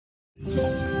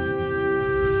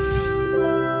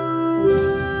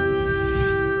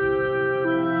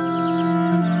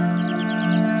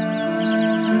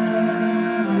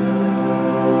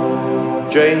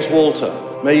James Walter,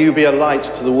 may you be a light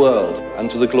to the world and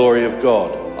to the glory of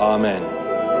God. Amen.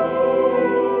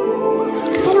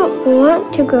 I don't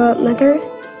want to grow up, Mother.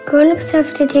 Grown-ups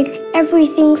have to take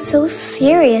everything so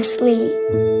seriously.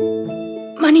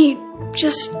 Money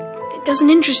just, it doesn't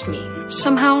interest me.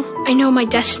 Somehow, I know my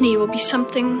destiny will be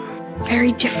something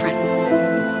very different.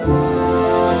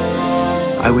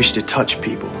 I wish to touch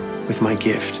people with my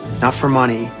gift, not for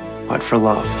money, but for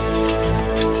love.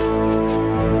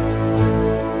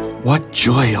 What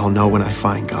joy I'll know when I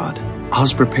find God. I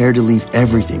was prepared to leave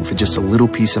everything for just a little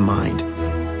peace of mind.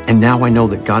 And now I know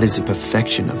that God is the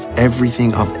perfection of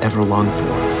everything I've ever longed for.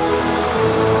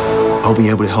 I'll be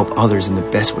able to help others in the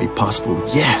best way possible,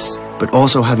 yes, but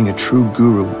also having a true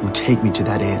guru will take me to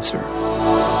that answer.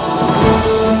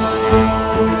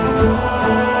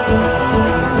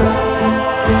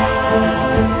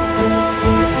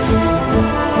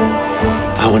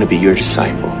 I want to be your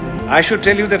disciple. I should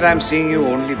tell you that I'm seeing you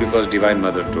only because Divine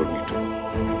Mother told me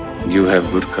to. You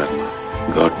have good karma,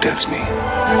 God tells me.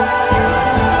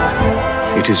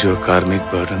 It is your karmic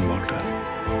burden, Walter.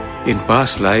 In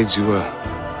past lives, you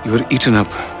were eaten up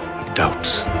with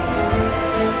doubts.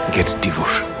 Get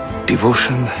devotion.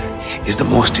 Devotion is the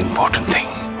most important thing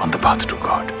on the path to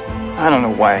God. I don't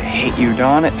know why I hate you,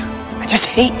 darn it. I just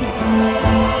hate you.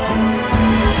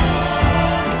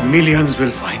 Millions will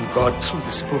find God through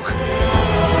this book.